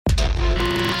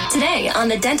today on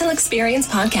the Dental Experience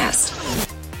Podcast.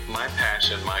 My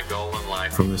passion, my goal in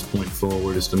life from this point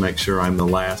forward is to make sure I'm the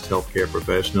last healthcare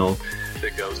professional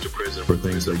that goes to prison for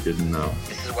things they didn't know.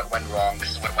 This is what went wrong.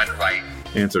 This is what went right.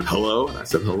 Answered, hello? And I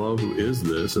said, hello, who is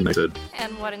this? And they said,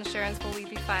 and what insurance will we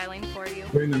be filing for you?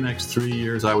 During the next 3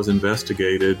 years, I was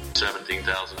investigated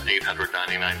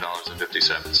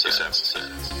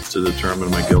 $17,899.57 to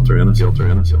determine my guilt or innocence.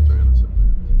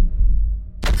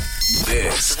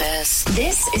 This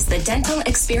is the Dental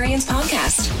Experience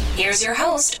Podcast. Here's your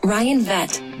host, Ryan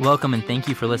Vett. Welcome and thank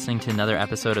you for listening to another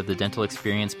episode of the Dental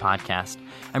Experience Podcast.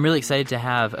 I'm really excited to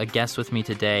have a guest with me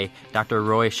today, Dr.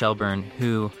 Roy Shelburne,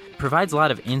 who provides a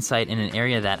lot of insight in an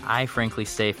area that I frankly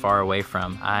stay far away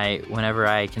from. Whenever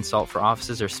I consult for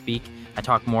offices or speak, I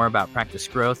talk more about practice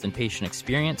growth and patient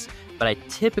experience, but I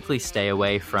typically stay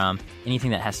away from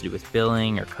anything that has to do with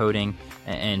billing or coding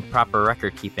and proper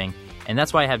record keeping. And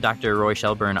that's why I have Dr. Roy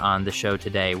Shelburne on the show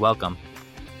today. Welcome.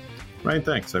 Ryan,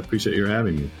 thanks. I appreciate your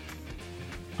having me.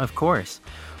 Of course.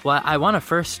 Well, I want to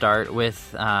first start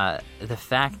with the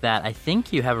fact that I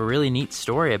think you have a really neat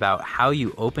story about how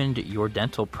you opened your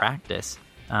dental practice.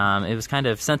 It was kind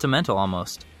of sentimental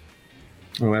almost.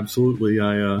 Oh, absolutely.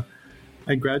 I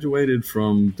graduated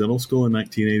from dental school in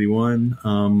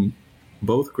 1981.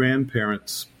 Both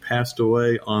grandparents passed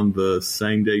away on the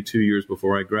same day 2 years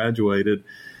before I graduated.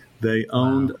 They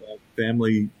owned a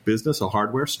family business, a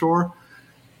hardware store.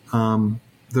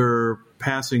 Their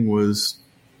passing was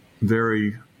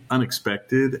very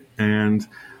unexpected, and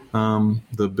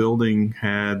the building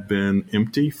had been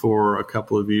empty for a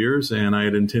couple of years, and I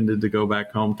had intended to go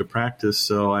back home to practice,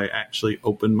 so I actually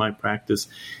opened my practice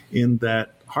in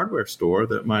that hardware store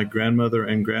that my grandmother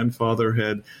and grandfather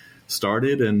had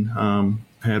started and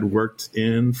had worked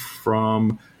in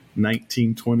from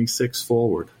 1926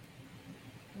 forward.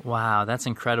 Wow, that's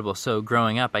incredible. So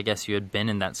growing up, I guess you had been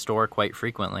in that store quite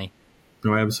frequently.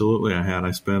 Oh, absolutely I had. I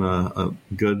spent a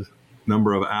good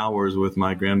number of hours with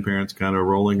my grandparents kind of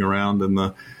rolling around in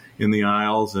the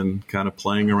aisles and kind of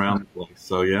playing around the place.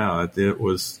 So yeah, it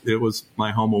was my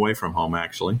home away from home,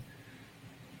 actually.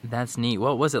 That's neat.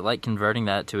 What was it like converting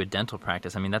that to a dental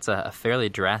practice? I mean, that's a fairly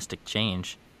drastic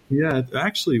change. Yeah, it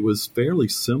actually was fairly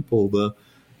simple. The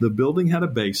building had a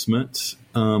basement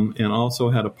and also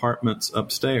had apartments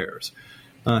upstairs.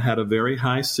 Had a very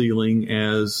high ceiling,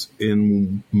 as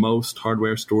in most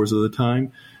hardware stores of the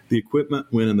time. The equipment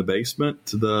went in the basement.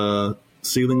 The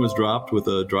ceiling was dropped with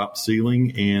a drop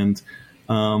ceiling, and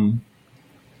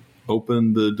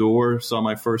opened the door, saw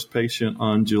my first patient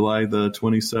on July the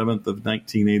 27th of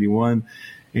 1981,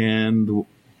 and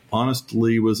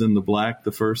honestly was in the black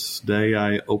the first day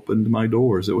I opened my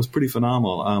doors. It was pretty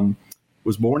phenomenal.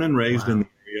 Was born and raised in the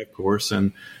area, of course,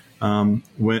 and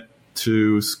went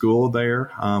to school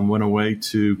there, went away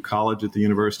to college at the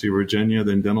University of Virginia,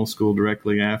 then dental school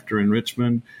directly after in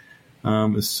Richmond.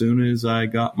 As soon as I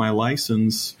got my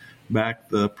license back,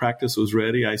 the practice was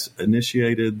ready. I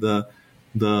initiated the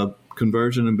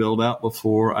conversion and build out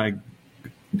before I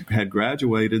had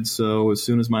graduated. So as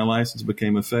soon as my license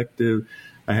became effective,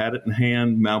 I had it in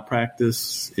hand,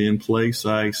 malpractice in place.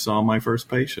 I saw my first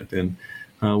patient and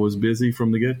was busy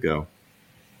from the get-go.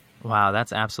 Wow,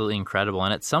 that's absolutely incredible.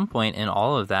 And at some point in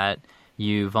all of that,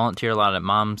 you volunteer a lot at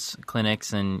mom's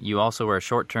clinics, and you also were a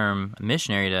short-term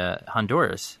missionary to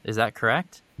Honduras. Is that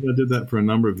correct? I did that for a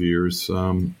number of years.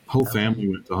 Whole family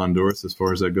went to Honduras as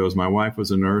far as that goes. My wife was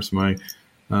a nurse. My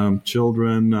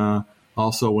children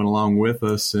also went along with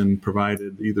us and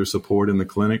provided either support in the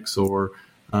clinics or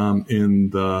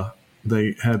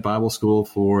they had Bible school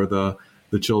for the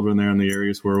children there in the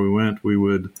areas where we went. We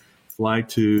would fly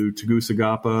to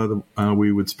Tegucigalpa.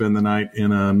 We would spend the night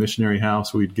in a missionary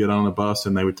house. We'd get on a bus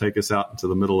and they would take us out into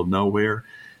the middle of nowhere,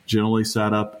 generally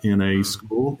set up in a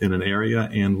school in an area,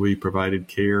 and we provided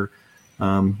care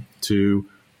to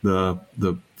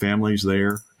the families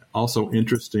there. Also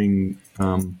interesting,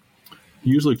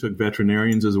 usually took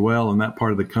veterinarians as well. In that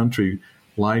part of the country,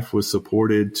 life was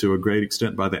supported to a great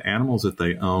extent by the animals that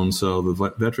they owned. So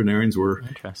the veterinarians were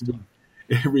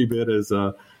every bit as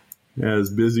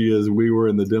busy as we were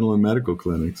in the dental and medical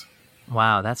clinics.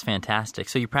 Wow, that's fantastic.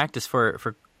 So you practiced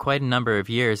for quite a number of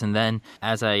years, and then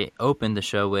as I opened the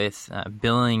show with,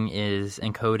 billing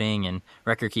and coding and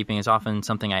record keeping is often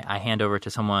something I hand over to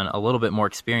someone a little bit more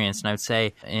experienced. And I would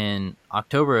say in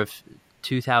October of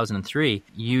 2003,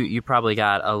 you probably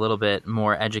got a little bit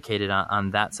more educated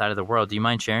on that side of the world. Do you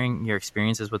mind sharing your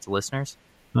experiences with the listeners?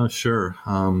 Sure.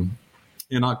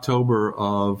 In October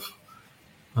of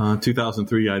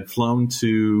 2003, I'd flown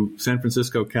to San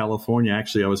Francisco, California.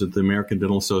 Actually, I was at the American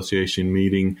Dental Association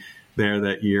meeting there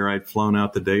that year. I'd flown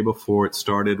out the day before it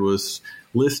started, was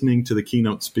listening to the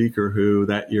keynote speaker, who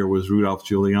that year was Rudolph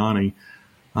Giuliani.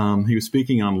 He was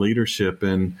speaking on leadership,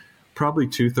 and probably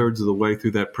 2/3 of the way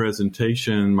through that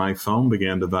presentation, my phone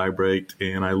began to vibrate,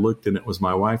 and I looked, and it was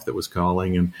my wife that was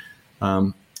calling.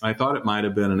 And I thought it might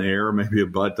have been an error, maybe a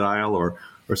butt dial or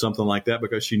something like that,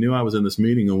 because she knew I was in this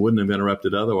meeting and wouldn't have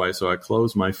interrupted otherwise. So I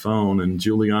closed my phone, and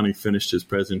Giuliani finished his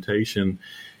presentation.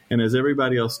 And as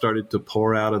everybody else started to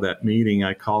pour out of that meeting,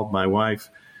 I called my wife.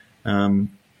 Her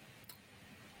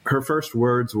first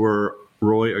words were,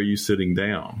 "Roy, are you sitting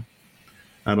down?"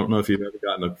 I don't know if you've ever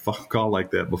gotten a phone call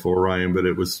like that before, Ryan, but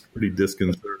it was pretty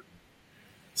disconcerting.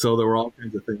 So there were all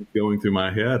kinds of things going through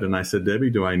my head. And I said, "Debbie,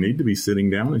 do I need to be sitting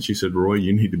down?" And she said, "Roy,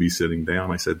 you need to be sitting down."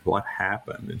 I said, "What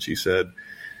happened?" And she said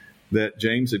that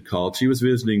James had called. She was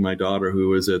visiting my daughter, who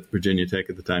was at Virginia Tech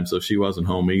at the time, so she wasn't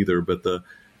home either. But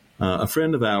a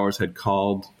friend of ours had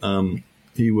called.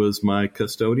 He was my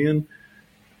custodian,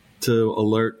 to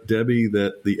alert Debbie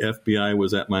that the FBI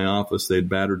was at my office. They'd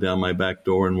battered down my back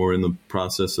door and were in the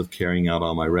process of carrying out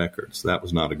all my records. That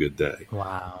was not a good day.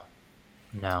 Wow.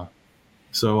 No.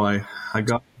 So I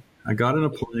got in a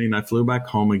plane. I flew back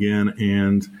home again,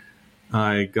 and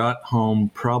I got home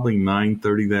probably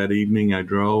 9:30 that evening. I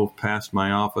drove past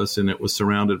my office, and it was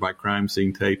surrounded by crime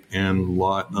scene tape and a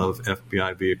lot of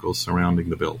FBI vehicles surrounding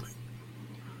the building.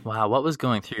 Wow. What was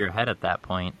going through your head at that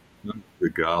point?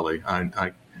 Good golly.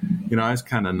 I was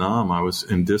kind of numb. I was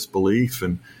in disbelief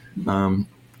and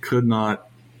could not,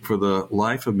 for the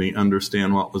life of me,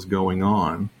 understand what was going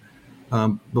on.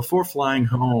 Before flying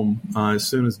home, as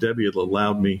soon as Debbie had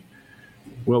allowed me,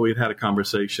 we had a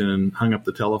conversation and hung up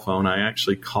the telephone. I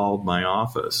actually called my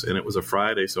office, and it was a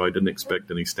Friday, so I didn't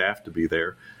expect any staff to be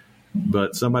there.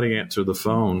 But somebody answered the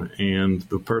phone, and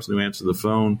the person who answered the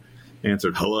phone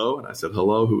answered, "Hello?" And I said,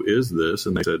 "Hello, who is this?"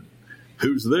 And they said,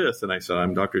 "Who's this?" And I said,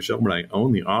 "I'm Dr. Shelburne. I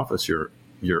own the office you're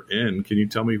in. Can you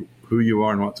tell me who you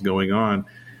are and what's going on?"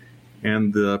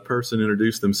 And the person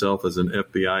introduced themselves as an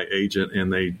FBI agent,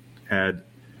 and they had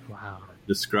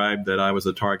described that I was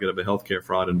a target of a healthcare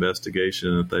fraud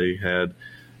investigation, that they had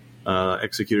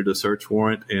executed a search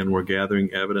warrant and were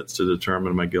gathering evidence to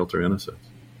determine my guilt or innocence.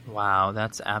 Wow,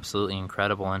 that's absolutely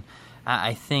incredible. And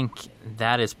I think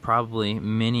that is probably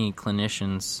many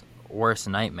clinicians' worst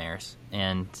nightmares.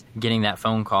 And getting that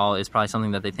phone call is probably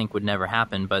something that they think would never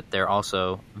happen, but they're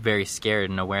also very scared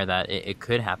and aware that it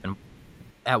could happen.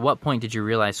 At what point did you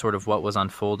realize sort of what was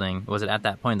unfolding? Was it at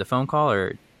that point, the phone call,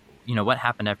 or what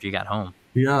happened after you got home?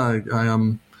 Yeah, I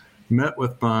met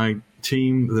with my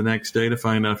team the next day to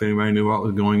find out if anybody knew what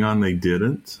was going on. They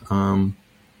didn't.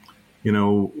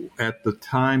 At the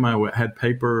time I had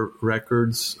paper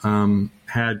records,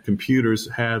 had computers,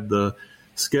 had the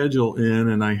schedule in,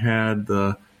 and I had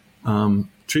the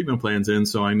treatment plans in,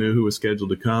 so I knew who was scheduled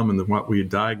to come and what we had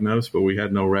diagnosed, but we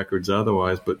had no records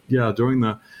otherwise. But yeah, during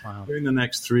the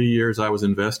next 3 years, I was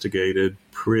investigated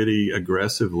pretty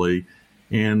aggressively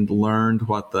and learned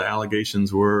what the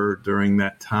allegations were during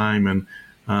that time,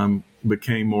 and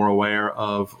became more aware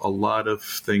of a lot of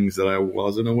things that I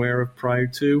wasn't aware of prior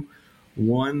to.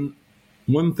 One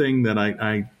thing that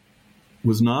I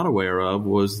was not aware of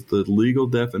was the legal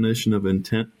definition of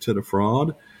intent to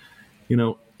defraud.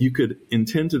 You could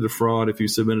intend to defraud if you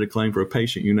submitted a claim for a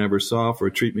patient you never saw, for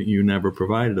a treatment you never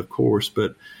provided, of course.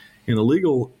 But in the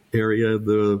legal area,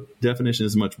 the definition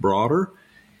is much broader.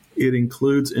 It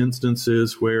includes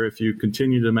instances where if you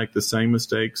continue to make the same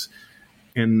mistakes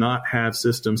and not have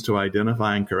systems to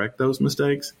identify and correct those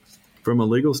mistakes, from a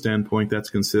legal standpoint, that's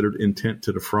considered intent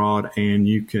to defraud, and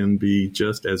you can be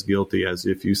just as guilty as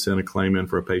if you sent a claim in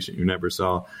for a patient you never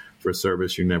saw, for a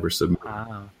service you never submitted.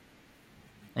 Wow.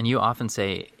 And you often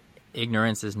say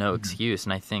ignorance is no excuse,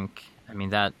 and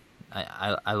that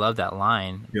I love that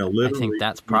line. Yeah, literally, I think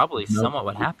that's probably somewhat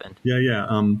what happened.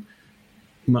 Yeah.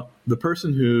 The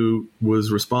person who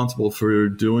was responsible for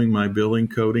doing my billing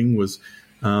coding was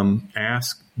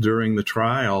asked during the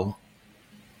trial,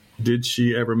 did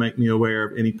she ever make me aware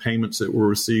of any payments that were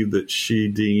received that she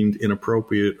deemed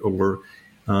inappropriate or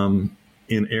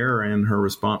in error? And her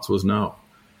response was no.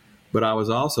 But I was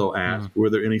also asked, were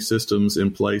there any systems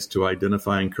in place to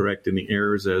identify and correct any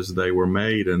errors as they were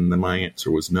made? And my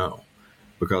answer was no,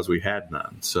 because we had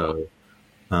none. So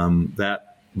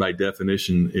that, by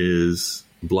definition, is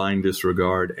blind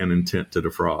disregard and intent to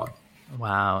defraud.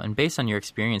 Wow. And based on your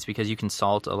experience, because you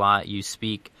consult a lot, you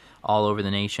speak all over the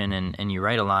nation, and you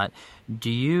write a lot, do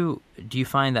you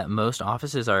find that most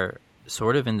offices are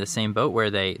sort of in the same boat where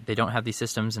they don't have these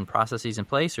systems and processes in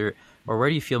place, or where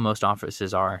do you feel most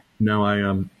offices are?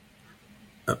 No,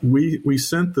 we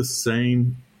sent the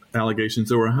same allegations.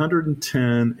 There were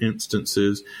 110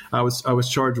 instances. I was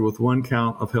charged with 1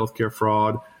 count of healthcare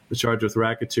fraud, was charged with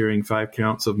racketeering, 5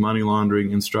 counts of money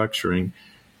laundering and structuring,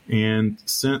 and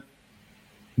sent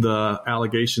the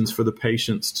allegations for the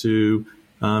patients to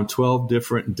 12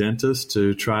 different dentists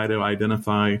to try to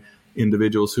identify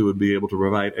individuals who would be able to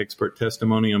provide expert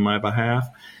testimony on my behalf.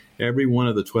 Every one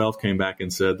of the 12 came back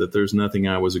and said that there's nothing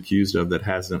I was accused of that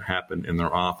hasn't happened in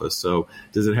their office. So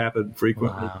does it happen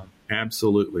frequently? Wow.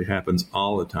 Absolutely. Happens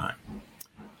all the time.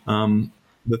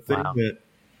 The thing that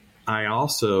I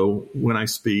also, when I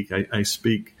speak, I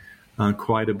speak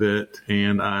quite a bit,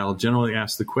 and I'll generally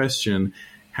ask the question,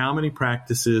 how many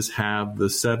practices have the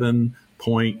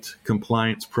 7-point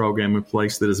compliance program in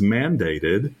place that is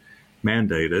mandated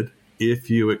if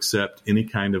you accept any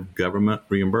kind of government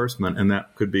reimbursement? And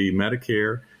that could be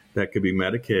Medicare, that could be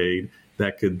Medicaid,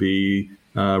 that could be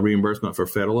reimbursement for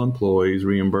federal employees,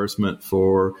 reimbursement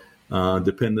for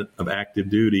dependent of active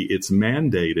duty. It's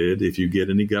mandated if you get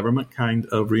any government kind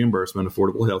of reimbursement,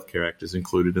 Affordable Health Care Act is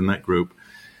included in that group,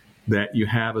 that you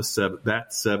have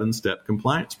that 7-step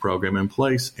compliance program in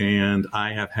place. And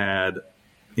I have had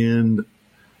in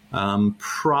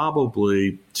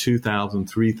probably 2,000,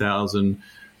 3,000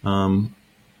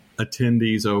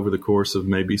 attendees over the course of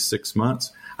maybe 6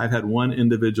 months. I've had one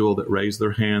individual that raised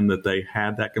their hand that they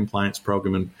had that compliance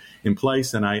program in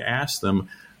place, and I asked them,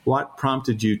 what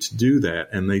prompted you to do that?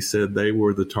 And they said they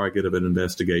were the target of an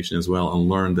investigation as well and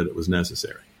learned that it was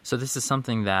necessary. So this is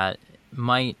something that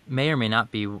may or may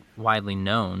not be widely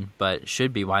known, but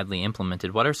should be widely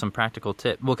implemented. What are some practical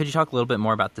tips? Well, could you talk a little bit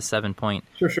more about the 7-point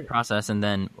process, and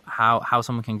then how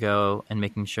someone can go and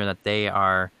making sure that they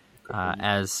are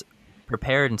as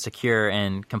prepared and secure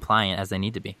and compliant as they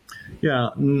need to be? Yeah.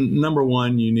 Number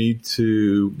one, you need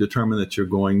to determine that you're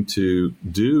going to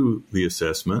do the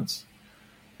assessments.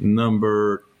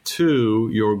 Number two,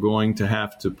 you're going to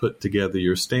have to put together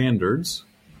your standards.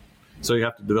 So you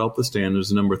have to develop the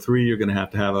standards. Number three, you're going to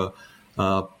have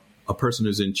a person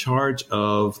who's in charge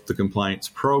of the compliance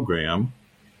program.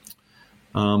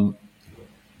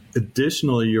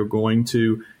 Additionally, you're going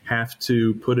to have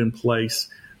to put in place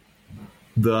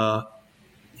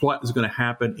what is going to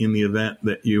happen in the event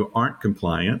that you aren't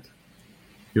compliant.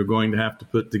 You're going to have to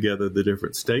put together the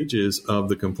different stages of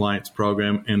the compliance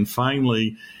program. And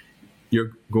finally,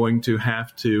 you're going to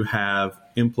have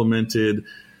implemented,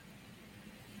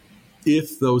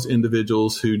 if those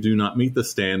individuals who do not meet the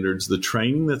standards, the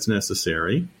training that's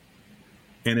necessary.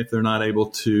 And if they're not able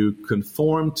to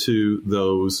conform to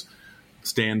those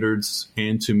standards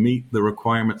and to meet the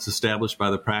requirements established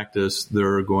by the practice,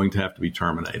 they're going to have to be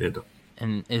terminated.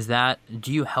 And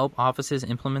do you help offices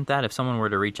implement that? If someone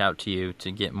were to reach out to you to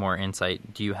get more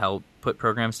insight, do you help put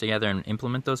programs together and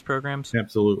implement those programs?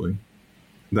 Absolutely.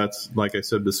 That's, like I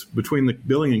said, between the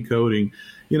billing and coding,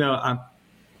 a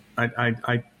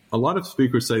lot of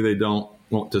speakers say they don't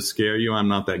want to scare you. I'm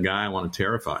not that guy. I want to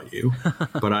terrify you.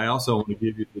 But I also want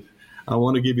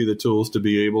to give you the tools to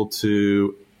be able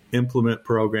to implement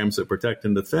programs that protect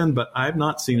and defend. But I've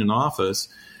not seen an office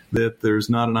that there's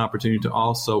not an opportunity to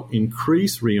also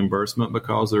increase reimbursement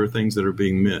because there are things that are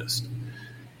being missed.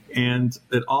 And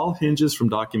it all hinges from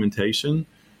documentation,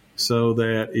 so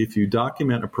that if you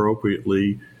document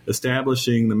appropriately,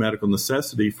 establishing the medical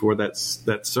necessity for that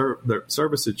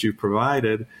service that you've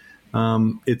provided,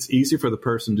 it's easy for the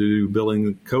person to do billing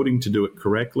and coding to do it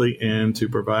correctly and to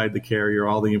provide the carrier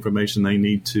all the information they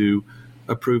need to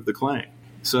approve the claim.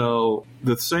 So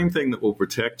the same thing that will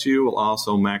protect you will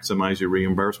also maximize your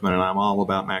reimbursement, and I'm all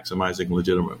about maximizing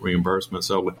legitimate reimbursement.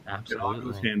 So it all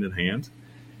goes hand in hand.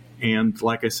 And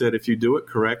like I said, if you do it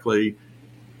correctly,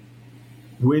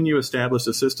 when you establish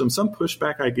a system, some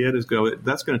pushback I get is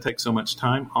that's going to take so much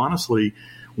time. Honestly,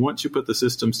 once you put the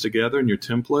systems together and your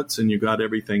templates and you got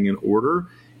everything in order,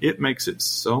 it makes it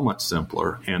so much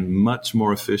simpler and much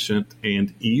more efficient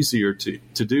and easier to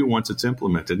do once it's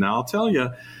implemented. Now, I'll tell you,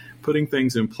 putting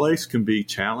things in place can be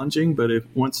challenging, but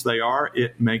once they are,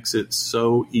 it makes it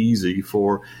so easy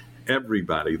for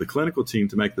everybody, the clinical team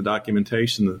to make the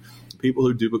documentation, the people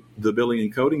who do the billing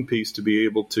and coding piece to be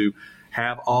able to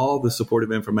have all the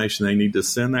supportive information they need to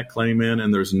send that claim in,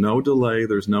 and there's no delay,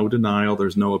 there's no denial,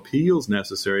 there's no appeals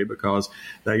necessary because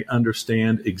they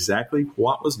understand exactly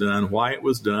what was done, why it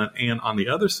was done, and on the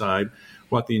other side,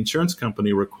 what the insurance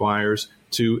company requires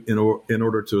in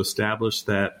order to establish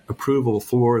that approval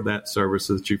for that service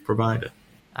that you've provided.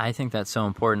 I think that's so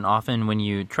important. Often when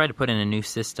you try to put in a new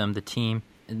system, the team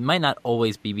might not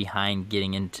always be behind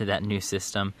getting into that new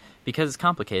system because it's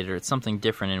complicated or it's something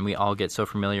different and we all get so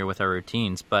familiar with our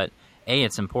routines. But A,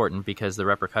 it's important because the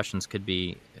repercussions could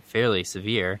be fairly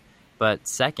severe. But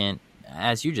second,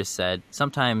 as you just said,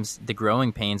 sometimes the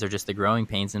growing pains are just the growing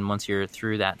pains. And once you're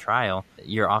through that trial,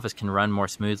 your office can run more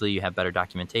smoothly. You have better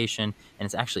documentation, and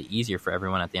it's actually easier for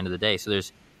everyone at the end of the day. So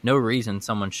there's no reason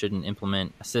someone shouldn't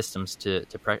implement systems to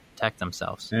protect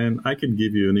themselves. And I can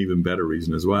give you an even better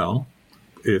reason as well.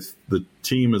 If the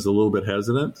team is a little bit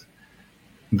hesitant,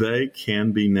 they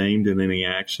can be named in any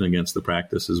action against the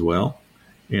practice as well.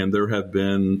 And there have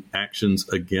been actions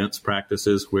against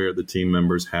practices where the team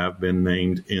members have been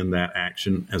named in that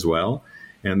action as well.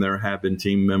 And there have been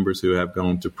team members who have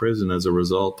gone to prison as a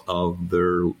result of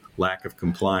their lack of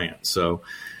compliance. So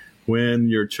when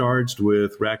you're charged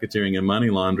with racketeering and money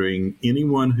laundering,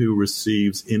 anyone who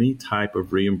receives any type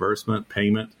of reimbursement,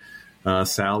 payment,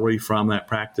 salary from that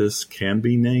practice can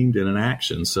be named in an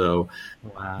action. So,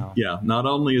 wow. Yeah, not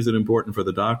only is it important for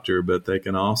the doctor, but they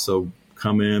can also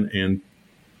come in and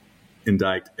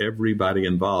indict everybody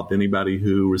involved, anybody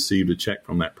who received a check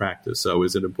from that practice. So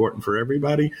is it important for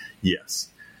everybody? Yes.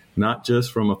 Not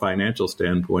just from a financial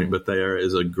standpoint, but there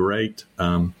is a great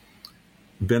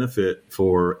benefit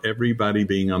for everybody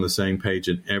being on the same page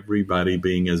and everybody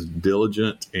being as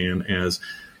diligent and as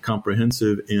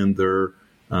comprehensive in their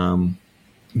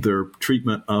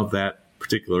treatment of that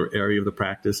particular area of the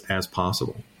practice as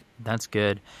possible. That's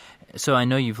good. So I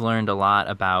know you've learned a lot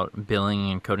about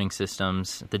billing and coding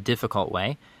systems the difficult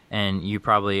way, and you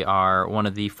probably are one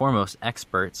of the foremost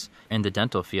experts in the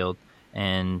dental field,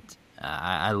 and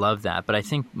I love that. But I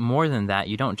think more than that,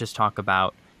 you don't just talk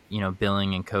about,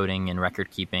 billing and coding and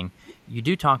record keeping. You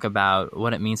do talk about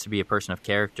what it means to be a person of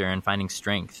character and finding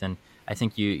strength, and I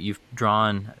think you've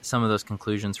drawn some of those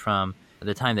conclusions from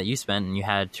the time that you spent and you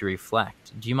had to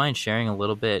reflect. Do you mind sharing a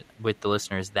little bit with the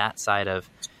listeners that side of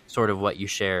sort of what you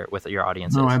share with your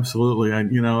audiences? No, absolutely.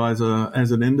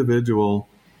 As an individual,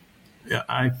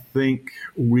 I think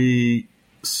we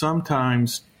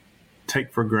sometimes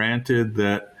take for granted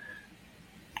that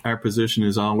our position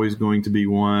is always going to be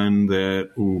one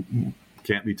that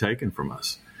can't be taken from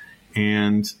us.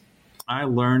 And I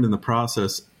learned in the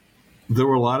process, there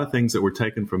were a lot of things that were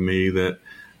taken from me that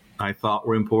I thought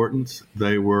were important.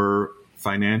 They were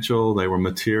financial, they were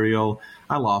material.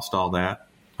 I lost all that.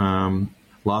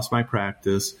 Lost my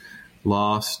practice,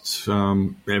 lost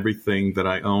everything that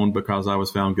I owned because I was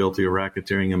found guilty of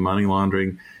racketeering and money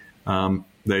laundering.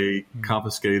 They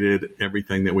confiscated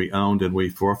everything that we owned, and we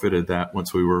forfeited that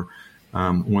once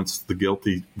the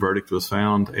guilty verdict was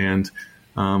found. And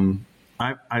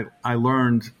I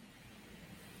learned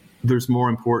there's more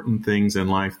important things in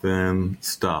life than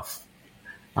stuff.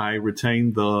 I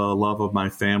retained the love of my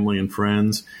family and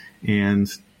friends,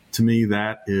 and to me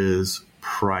that is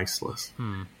priceless.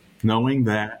 Knowing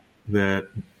that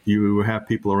you have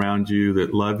people around you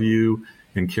that love you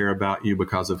and care about you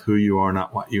because of who you are,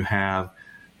 not what you have,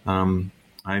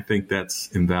 I think that's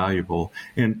invaluable.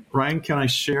 And Ryan, can I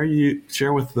share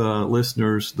with the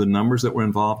listeners the numbers that were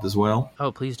involved as well?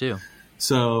 Oh, please do.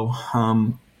 So,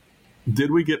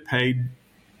 did we get paid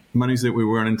monies that we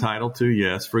weren't entitled to?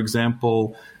 Yes. For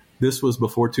example, this was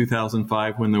before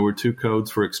 2005 when there were two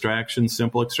codes for extractions,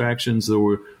 simple extractions. There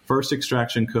were first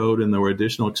extraction code and there were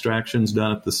additional extractions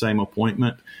done at the same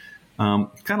appointment.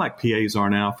 Kind of like PAs are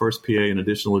now, first PA and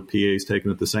additional PAs taken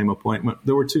at the same appointment.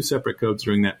 There were two separate codes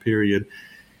during that period.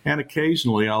 And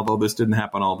occasionally, although this didn't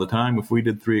happen all the time, if we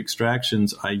did 3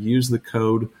 extractions, I used the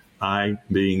code, I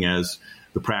being as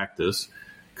the practice,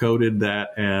 coded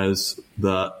that as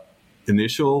the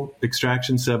initial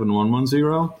extraction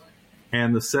 7110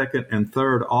 and the second and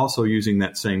third also using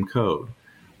that same code,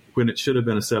 when it should have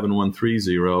been a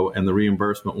 7130, and the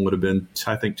reimbursement would have been,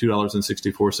 I think,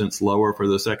 $2.64 lower for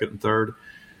the second and third.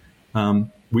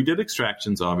 We did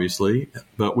extractions, obviously,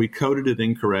 but we coded it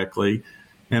incorrectly.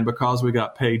 And because we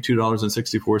got paid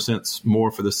 $2.64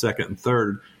 more for the second and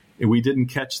third, and we didn't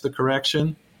catch the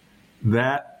correction,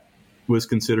 that was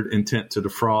considered intent to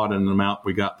defraud and an amount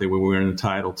we got that we weren't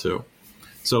entitled to.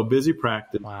 So busy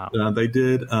practice. Wow.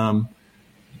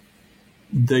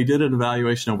 They did an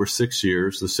evaluation over 6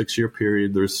 years. The 6-year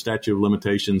period, there's statute of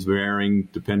limitations varying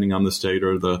depending on the state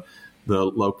or the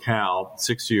locale.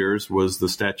 6 years was the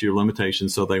statute of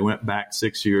limitations. So they went back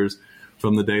 6 years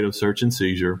from the date of search and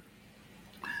seizure.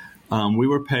 We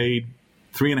were paid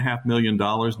 $3.5 million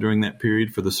during that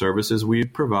period for the services we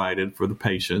had provided for the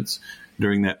patients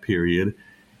during that period.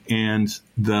 And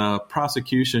the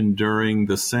prosecution during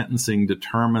the sentencing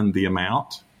determined the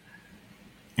amount.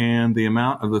 And the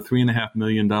amount of the $3.5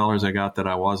 million I got that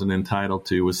I wasn't entitled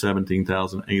to was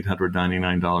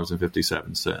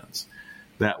 $17,899.57.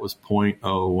 That was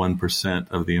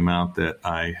 0.01% of the amount that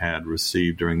I had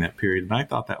received during that period. And I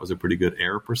thought that was a pretty good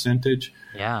error percentage.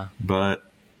 Yeah. But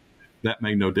that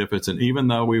made no difference. And even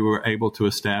though we were able to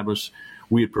establish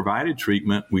we had provided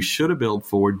treatment we should have billed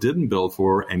for, didn't bill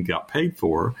for, and got paid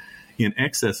for in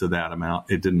excess of that amount,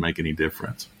 it didn't make any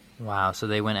difference. Wow, so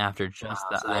they went after just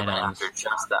the items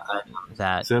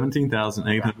that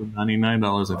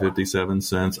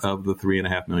 $17,899.57 of the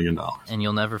 $3.5 million. And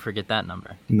you'll never forget that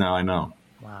number. No, I know.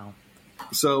 Wow.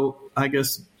 So I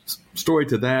guess story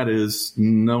to that is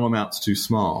no amount's too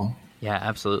small. Yeah,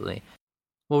 absolutely.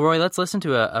 Well, Roy, let's listen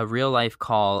to a real-life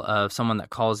call of someone that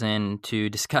calls in to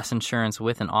discuss insurance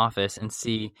with an office and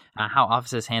see how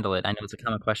offices handle it. I know it's a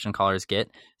common question callers get,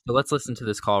 so let's listen to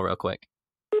this call real quick.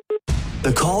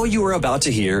 The call you are about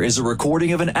to hear is a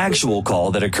recording of an actual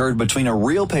call that occurred between a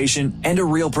real patient and a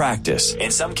real practice. In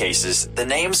some cases, the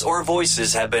names or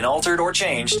voices have been altered or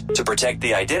changed to protect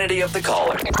the identity of the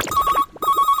caller.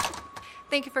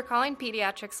 Thank you for calling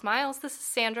Pediatric Smiles. This is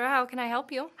Sandra. How can I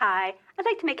help you? Hi, I'd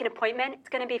like to make an appointment. It's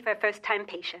going to be for a first-time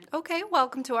patient. Okay,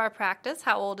 welcome to our practice.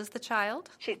 How old is the child?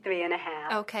 She's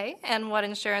 3.5. Okay, and what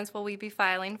insurance will we be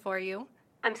filing for you?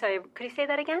 I'm sorry, could you say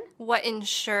that again? What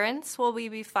insurance will we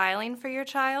be filing for your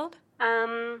child?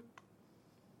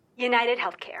 United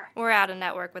Healthcare. We're out of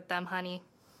network with them, honey.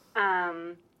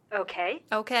 Okay.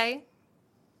 Okay.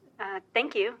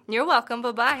 Thank you. You're welcome.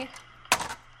 Bye-bye.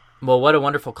 Well, what a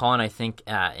wonderful call, and I think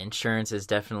insurance is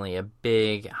definitely a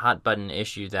big hot-button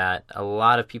issue that a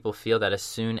lot of people feel that as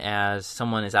soon as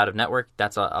someone is out of network,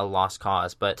 that's a lost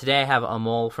cause. But today I have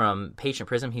Amol from Patient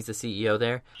Prism. He's the CEO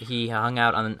there. He hung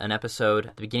out on an episode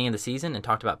at the beginning of the season and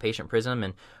talked about Patient Prism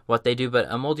and what they do.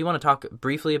 But Amol, do you want to talk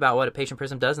briefly about what Patient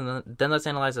Prism does? And then let's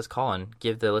analyze this call and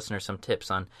give the listeners some tips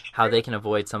on how they can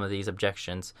avoid some of these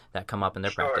objections that come up in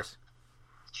their practice.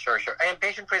 Sure. And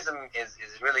Patient Prism is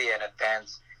really an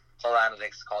advanced call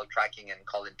analytics, call tracking, and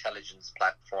call intelligence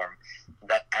platform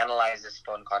that analyzes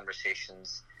phone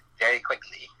conversations very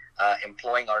quickly,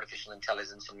 employing artificial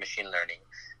intelligence and machine learning,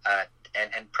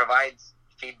 and provides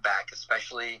feedback,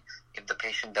 especially if the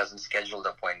patient doesn't schedule the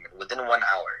appointment within 1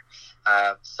 hour,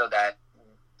 so that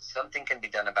something can be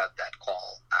done about that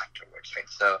call afterwards, right?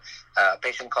 So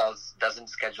patient calls, doesn't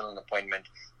schedule an appointment,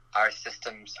 our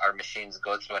systems, our machines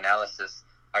go through analysis,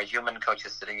 our human coach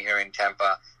is sitting here in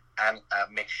Tampa and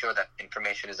make sure that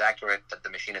information is accurate, that the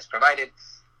machine is provided.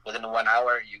 Within 1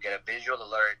 hour, you get a visual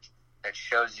alert that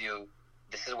shows you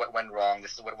this is what went wrong,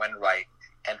 this is what went right,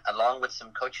 and along with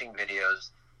some coaching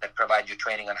videos that provide you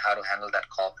training on how to handle that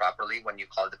call properly when you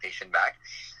call the patient back.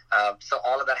 So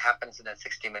all of that happens in a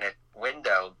 60-minute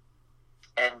window,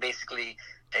 and basically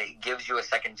it gives you a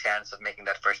second chance of making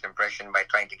that first impression by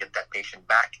trying to get that patient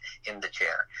back in the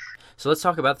chair. So let's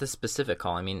talk about this specific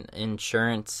call. I mean,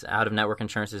 insurance, out-of-network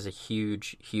insurance is a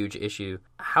huge, huge issue.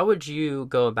 How would you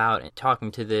go about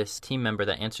talking to this team member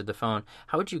that answered the phone?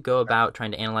 How would you go about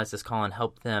trying to analyze this call and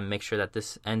help them make sure that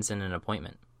this ends in an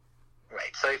appointment?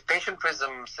 Right. So if Patient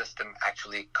Prism system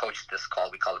actually coached this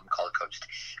call, we call them call coached.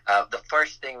 The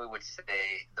first thing we would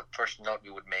say, the first note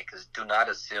we would make is do not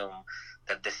assume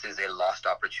that this is a lost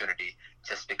opportunity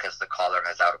just because the caller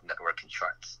has out-of-network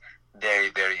insurance.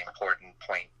 Very, very important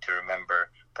point to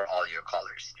remember for all your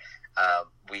callers.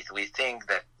 We think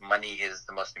that money is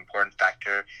the most important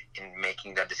factor in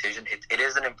making that decision. It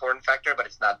is an important factor, but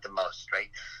it's not the most, right?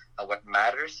 What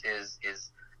matters is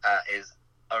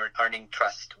earning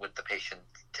trust with the patient,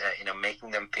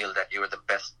 making them feel that you are the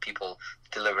best people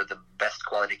to deliver the best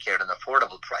quality care at an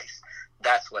affordable price.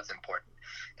 That's what's important.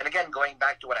 And again, going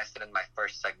back to what I said in my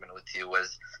first segment with you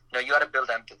was, you got to build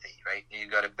empathy, right? You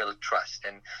got to build trust,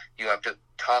 and you have to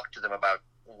talk to them about,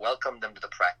 welcome them to the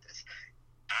practice,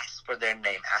 ask for their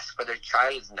name, ask for their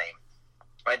child's name,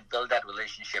 right? Build that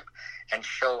relationship and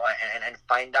show and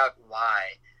find out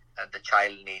why the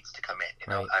child needs to come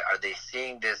in. Right. Are they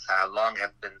seeing this? How long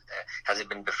has it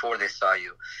been before they saw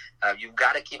you? You've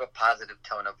got to keep a positive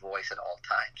tone of voice at all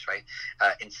times, right?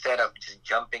 Instead of just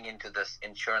jumping into this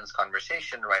insurance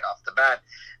conversation right off the bat,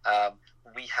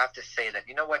 we have to say that,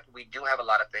 we do have a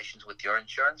lot of patients with your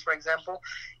insurance, for example,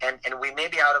 and we may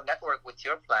be out of network with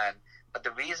your plan, but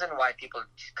the reason why people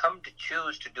come to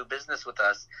choose to do business with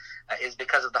us is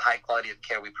because of the high quality of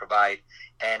care we provide,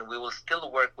 and we will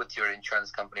still work with your insurance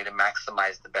company to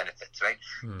maximize the benefits, right?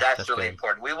 That's really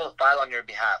important. We will file on your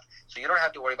behalf, so you don't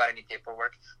have to worry about any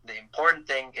paperwork. The important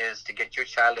thing is to get your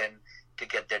child in to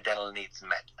get their dental needs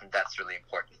met, and that's really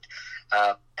important.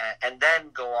 And then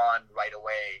go on right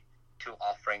away to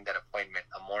offering that appointment,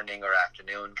 a morning or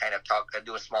afternoon, kind of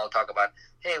do a small talk about,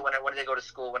 hey, when do they go to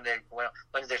school?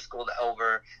 When's their school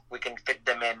over? We can fit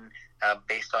them in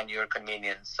based on your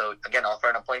convenience. So again, offer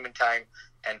an appointment time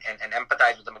and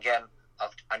empathize with them again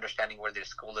of understanding where their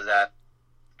school is at.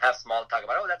 have small talk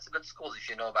about, oh, that's a good school if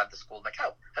you know about the school. Like,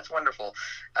 oh, that's wonderful.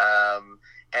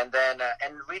 And then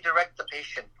redirect the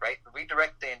patient, right?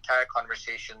 Redirect the entire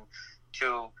conversation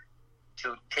to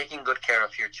taking good care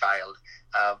of your child,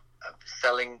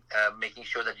 making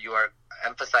sure that you are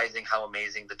emphasizing how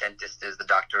amazing the dentist is, the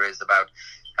doctor is about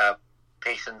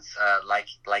patients like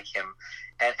him.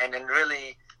 And then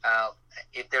really,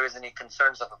 if there is any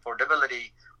concerns of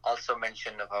affordability, also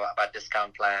mention about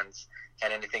discount plans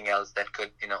and anything else that could,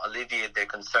 alleviate their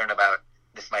concern about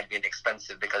this might be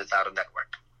inexpensive because it's out of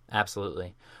network.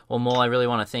 Absolutely. Well, Mole, I really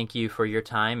want to thank you for your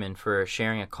time and for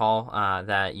sharing a call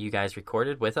that you guys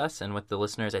recorded with us and with the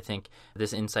listeners. I think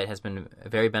this insight has been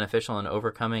very beneficial in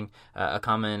overcoming a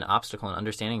common obstacle and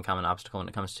understanding a common obstacle when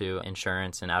it comes to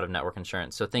insurance and out-of-network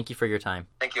insurance. So thank you for your time.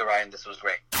 Thank you, Ryan. This was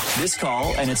great. This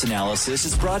call and its analysis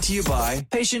is brought to you by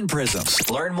Patient Prism.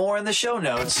 Learn more in the show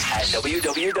notes at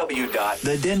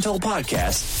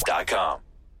www.thedentalpodcast.com.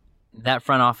 That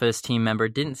front office team member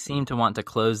didn't seem to want to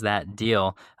close that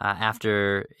deal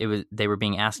after they were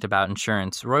being asked about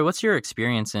insurance. Roy, what's your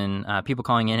experience in people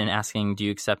calling in and asking, do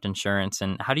you accept insurance,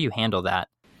 and how do you handle that?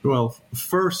 Well,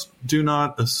 first, do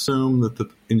not assume that the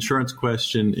insurance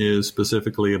question is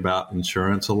specifically about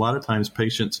insurance. A lot of times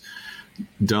patients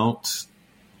don't.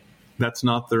 That's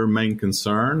not their main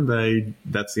concern.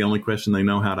 That's the only question they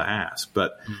know how to ask.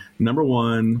 But number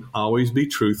one, always be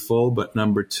truthful. But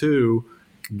number two,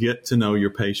 get to know your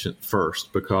patient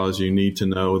first, because you need to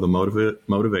know the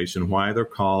motivation, why they're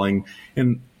calling.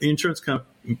 And the insurance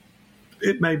company,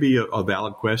 it may be a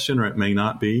valid question or it may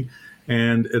not be.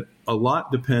 And a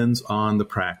lot depends on the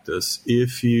practice.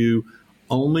 If you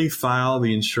only file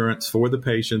the insurance for the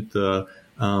patient, the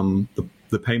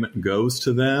payment goes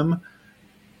to them,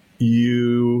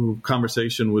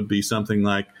 conversation would be something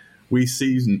like, we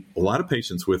see a lot of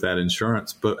patients with that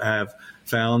insurance, but have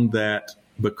found that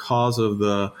because of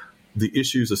the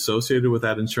issues associated with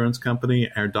that insurance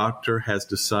company, our doctor has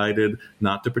decided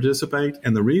not to participate.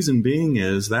 And the reason being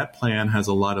is that plan has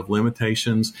a lot of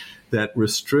limitations that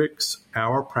restricts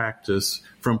our practice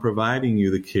from providing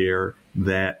you the care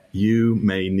that you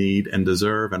may need and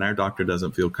deserve. And our doctor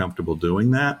doesn't feel comfortable doing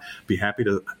that. Be happy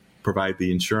to provide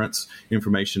the insurance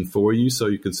information for you so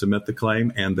you can submit the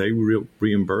claim and they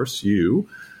reimburse you.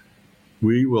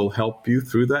 We will help you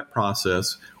through that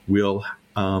process. We'll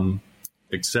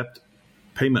accept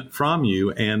payment from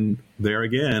you. And there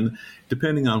again,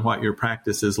 depending on what your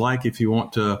practice is like, if you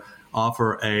want to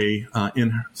offer a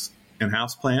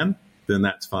in-house plan, then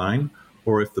that's fine.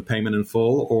 Or if the payment in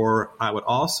full, or I would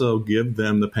also give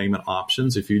them the payment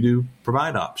options if you do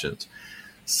provide options.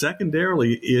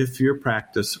 Secondarily, if your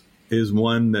practice is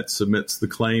one that submits the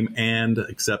claim and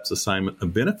accepts assignment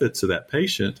of benefits to that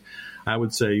patient, I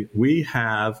would say we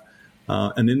have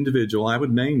an individual, I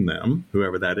would name them,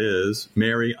 whoever that is,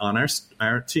 Mary on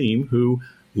our team, who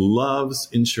loves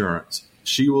insurance.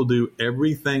 She will do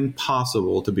everything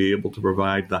possible to be able to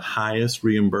provide the highest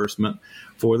reimbursement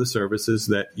for the services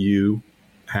that you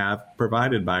have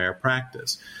provided by our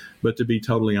practice. But to be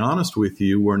totally honest with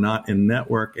you, we're not in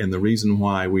network, and the reason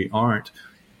why we aren't,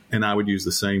 and I would use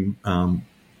the same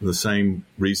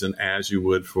reason as you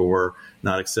would for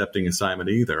not accepting assignment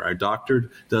either. Our doctor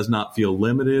does not feel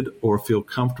limited or feel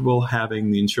comfortable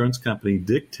having the insurance company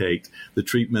dictate the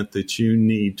treatment that you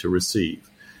need to receive.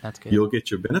 That's good. You'll get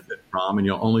your benefit from, and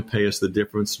you'll only pay us the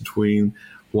difference between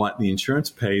what the insurance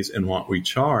pays and what we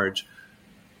charge.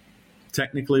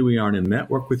 Technically, we aren't in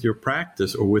network with your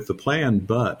practice or with the plan,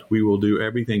 but we will do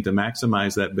everything to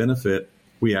maximize that benefit.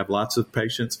 We have lots of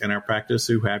patients in our practice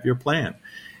who have your plan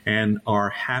and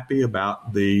are happy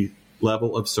about the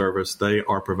level of service they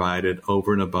are provided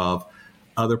over and above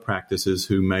other practices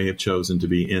who may have chosen to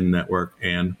be in network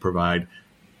and provide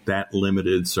that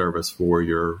limited service for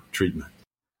your treatment.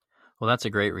 Well, that's a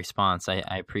great response. I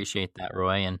appreciate that,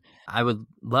 Roy. And I would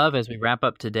love, as we wrap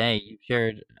up today, you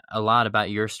shared a lot about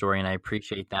your story, and I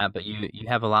appreciate that. But you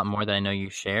have a lot more that I know you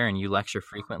share, and you lecture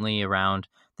frequently around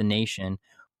the nation.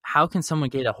 How can someone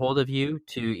get a hold of you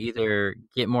to either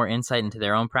get more insight into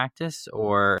their own practice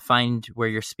or find where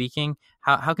you're speaking?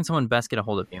 How can someone best get a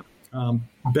hold of you?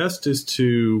 Best is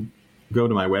to go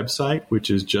to my website,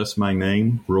 which is just my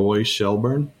name, Roy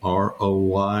Shelburne,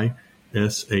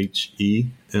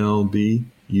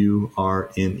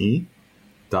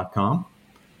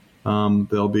 RoyShelburne.com.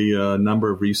 There'll be a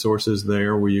number of resources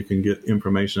there where you can get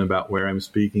information about where I'm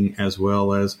speaking, as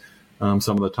well as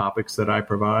some of the topics that I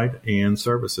provide and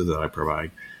services that I provide.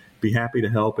 Be happy to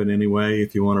help in any way.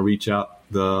 If you want to reach out,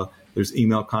 there's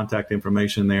email contact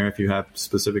information there. If you have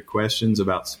specific questions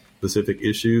about specific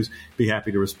issues, be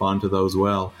happy to respond to those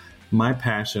well. my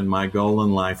passion, my goal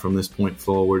in life from this point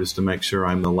forward is to make sure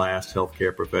I'm the last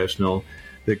healthcare professional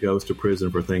that goes to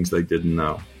prison for things they didn't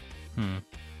know.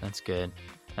 That's good.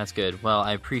 That's good. Well,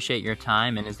 I appreciate your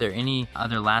time. And is there any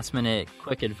other last-minute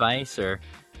quick advice or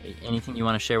anything you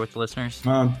want to share with the listeners?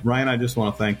 Ryan, I just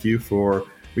want to thank you for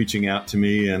reaching out to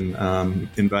me and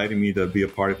inviting me to be a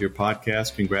part of your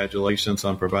podcast. Congratulations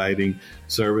on providing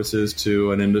services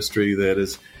to an industry that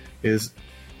is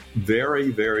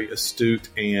very, very astute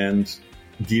and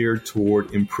geared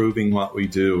toward improving what we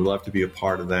do. Love to be a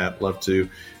part of that. Love to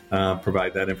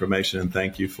provide that information, and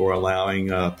thank you for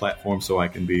allowing a platform so I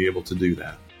can be able to do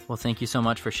that. Well, thank you so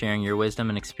much for sharing your wisdom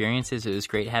and experiences. It was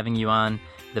great having you on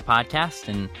the podcast,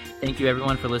 and thank you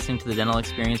everyone for listening to the Dental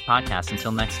Experience Podcast.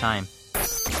 Until next time.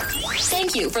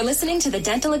 Thank you for listening to the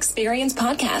Dental Experience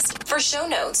Podcast. For show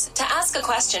notes, to ask a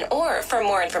question, or for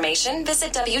more information,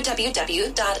 visit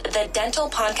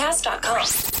www.thedentalpodcast.com.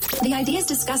 The ideas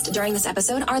discussed during this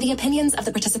episode are the opinions of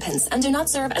the participants and do not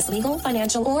serve as legal,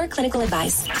 financial, or clinical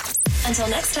advice. Until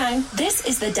next time, this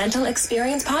is the Dental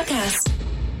Experience Podcast.